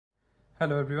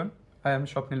Hello everyone, I am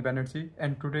Swapnil Banerjee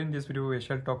and today in this video we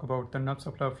shall talk about the nerve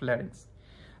supply of larynx.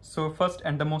 So first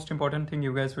and the most important thing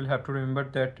you guys will have to remember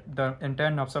that the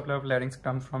entire nerve supply of larynx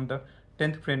comes from the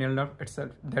 10th cranial nerve itself,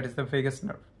 that is the vagus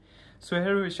nerve. So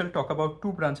here we shall talk about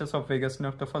two branches of vagus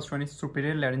nerve. The first one is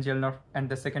superior laryngeal nerve and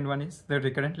the second one is the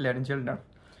recurrent laryngeal nerve.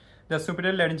 The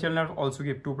superior laryngeal nerve also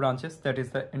gives two branches, that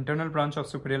is the internal branch of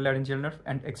superior laryngeal nerve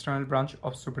and external branch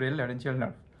of superior laryngeal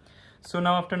nerve. So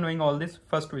now after knowing all this,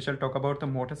 first we shall talk about the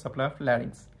motor supply of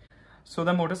larynx. So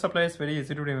the motor supply is very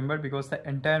easy to remember because the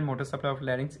entire motor supply of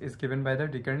larynx is given by the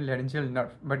recurrent laryngeal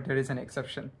nerve, but there is an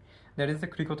exception. That is the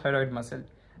cricothyroid muscle.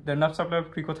 The nerve supply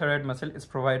of cricothyroid muscle is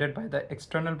provided by the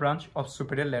external branch of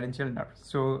superior laryngeal nerve.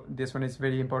 So this one is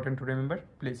very important to remember.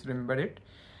 Please remember it.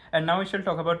 And now we shall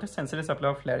talk about the sensory supply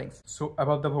of larynx. So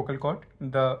above the vocal cord,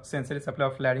 the sensory supply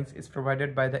of larynx is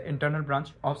provided by the internal branch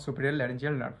of superior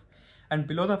laryngeal nerve. And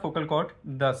below the vocal cord,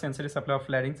 the sensory supply of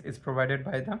larynx is provided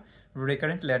by the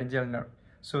recurrent laryngeal nerve.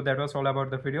 So that was all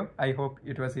about the video. I hope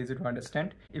it was easy to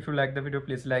understand. If you like the video,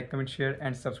 please like, comment, share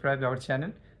and subscribe to our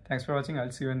channel. Thanks for watching. I'll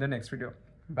see you in the next video.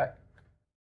 Bye.